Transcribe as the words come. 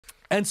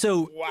And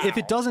so if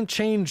it doesn't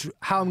change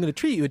how I'm going to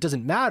treat you, it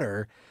doesn't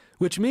matter,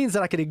 which means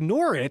that I could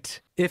ignore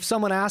it if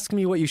someone asks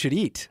me what you should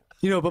eat.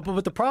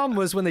 But the problem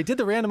was when they did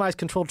the randomized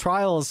controlled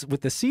trials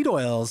with the seed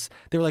oils,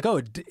 they were like,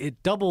 oh,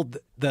 it doubled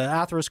the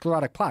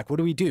atherosclerotic plaque. What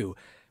do we do?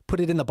 Put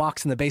it in the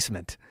box in the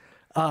basement.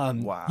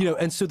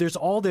 And so there's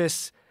all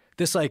this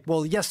like,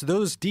 well, yes,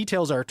 those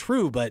details are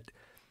true, but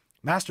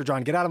Master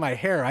John, get out of my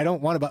hair. I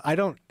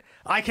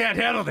can't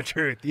handle the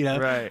truth,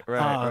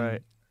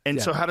 Right.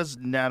 And so how does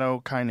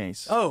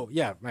nattokinase? Oh,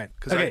 yeah, right.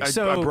 Because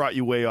I brought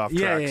you way off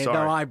track.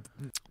 Sorry.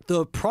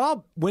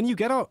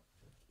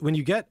 When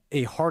you get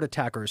a heart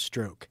attack or a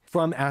stroke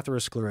from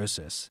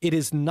atherosclerosis, it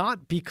is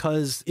not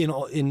because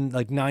in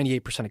like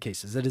 98% of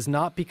cases, it is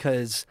not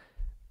because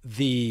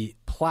the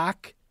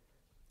plaque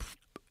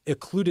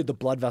occluded the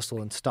blood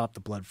vessel and stopped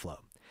the blood flow.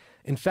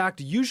 In fact,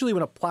 usually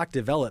when a plaque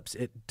develops,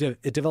 it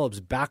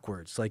develops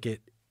backwards. Like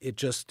it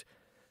just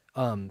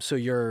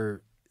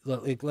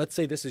let's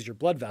say this is your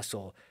blood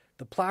vessel,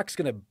 the plaque's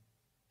going to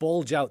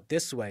bulge out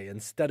this way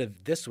instead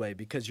of this way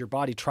because your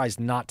body tries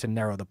not to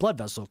narrow the blood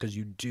vessel because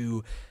you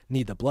do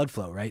need the blood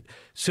flow, right?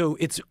 So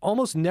it's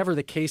almost never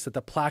the case that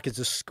the plaque is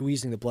just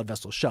squeezing the blood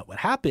vessel shut. What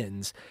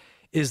happens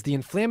is the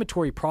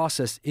inflammatory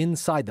process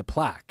inside the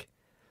plaque,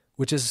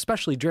 which is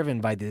especially driven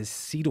by the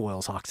seed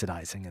oils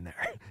oxidizing in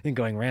there and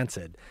going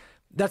rancid.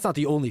 That's not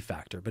the only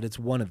factor, but it's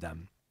one of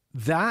them.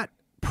 That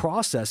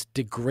process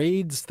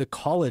degrades the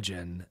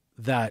collagen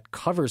that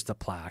covers the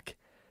plaque,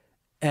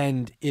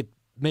 and it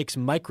makes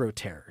micro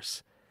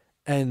tears.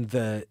 And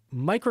the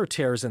micro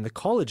tears and the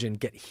collagen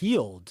get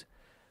healed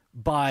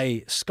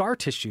by scar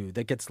tissue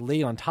that gets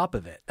laid on top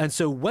of it. And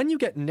so when you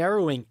get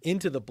narrowing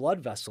into the blood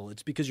vessel,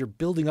 it's because you're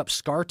building up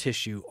scar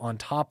tissue on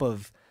top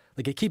of,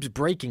 like it keeps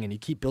breaking and you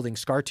keep building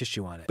scar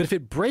tissue on it. But if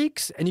it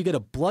breaks and you get a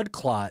blood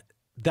clot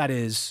that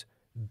is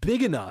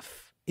big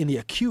enough in the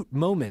acute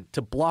moment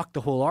to block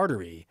the whole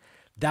artery,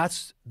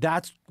 that's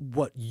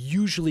what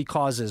usually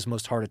causes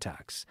most heart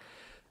attacks.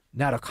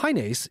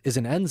 Nattokinase is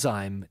an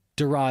enzyme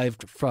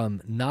derived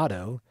from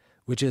natto,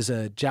 which is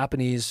a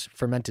Japanese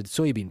fermented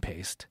soybean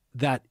paste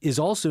that is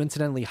also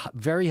incidentally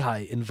very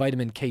high in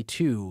vitamin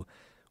K2,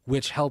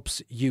 which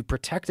helps you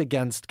protect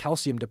against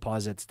calcium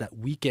deposits that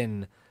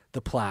weaken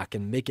the plaque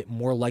and make it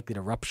more likely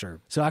to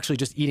rupture. So actually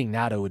just eating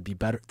natto would be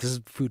better. This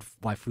is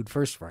why food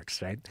first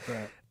works, right?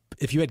 Right.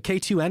 If you had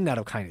K2 and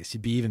nattokinase,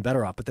 you'd be even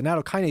better off. But the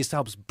nattokinase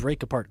helps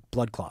break apart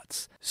blood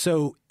clots.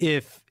 So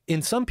if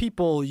in some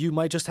people you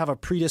might just have a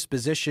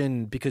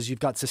predisposition because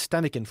you've got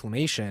systemic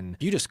inflammation,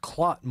 you just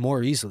clot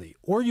more easily.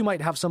 Or you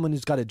might have someone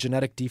who's got a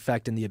genetic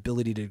defect in the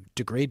ability to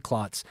degrade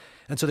clots,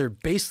 and so their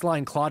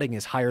baseline clotting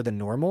is higher than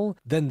normal,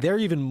 then they're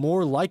even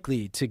more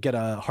likely to get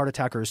a heart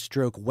attack or a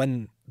stroke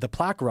when the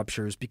plaque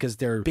ruptures because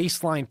their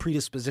baseline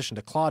predisposition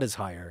to clot is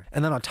higher.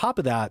 And then on top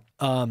of that,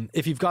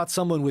 if you've got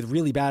someone with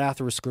really bad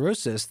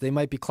atherosclerosis, they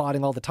might be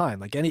clotting all the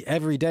time. Like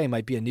every day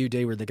might be a new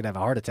day where they could have a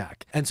heart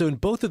attack. And so in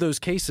both of those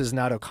cases,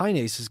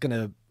 nattokinase is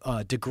going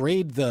to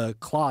degrade the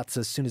clots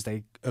as soon as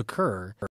they occur.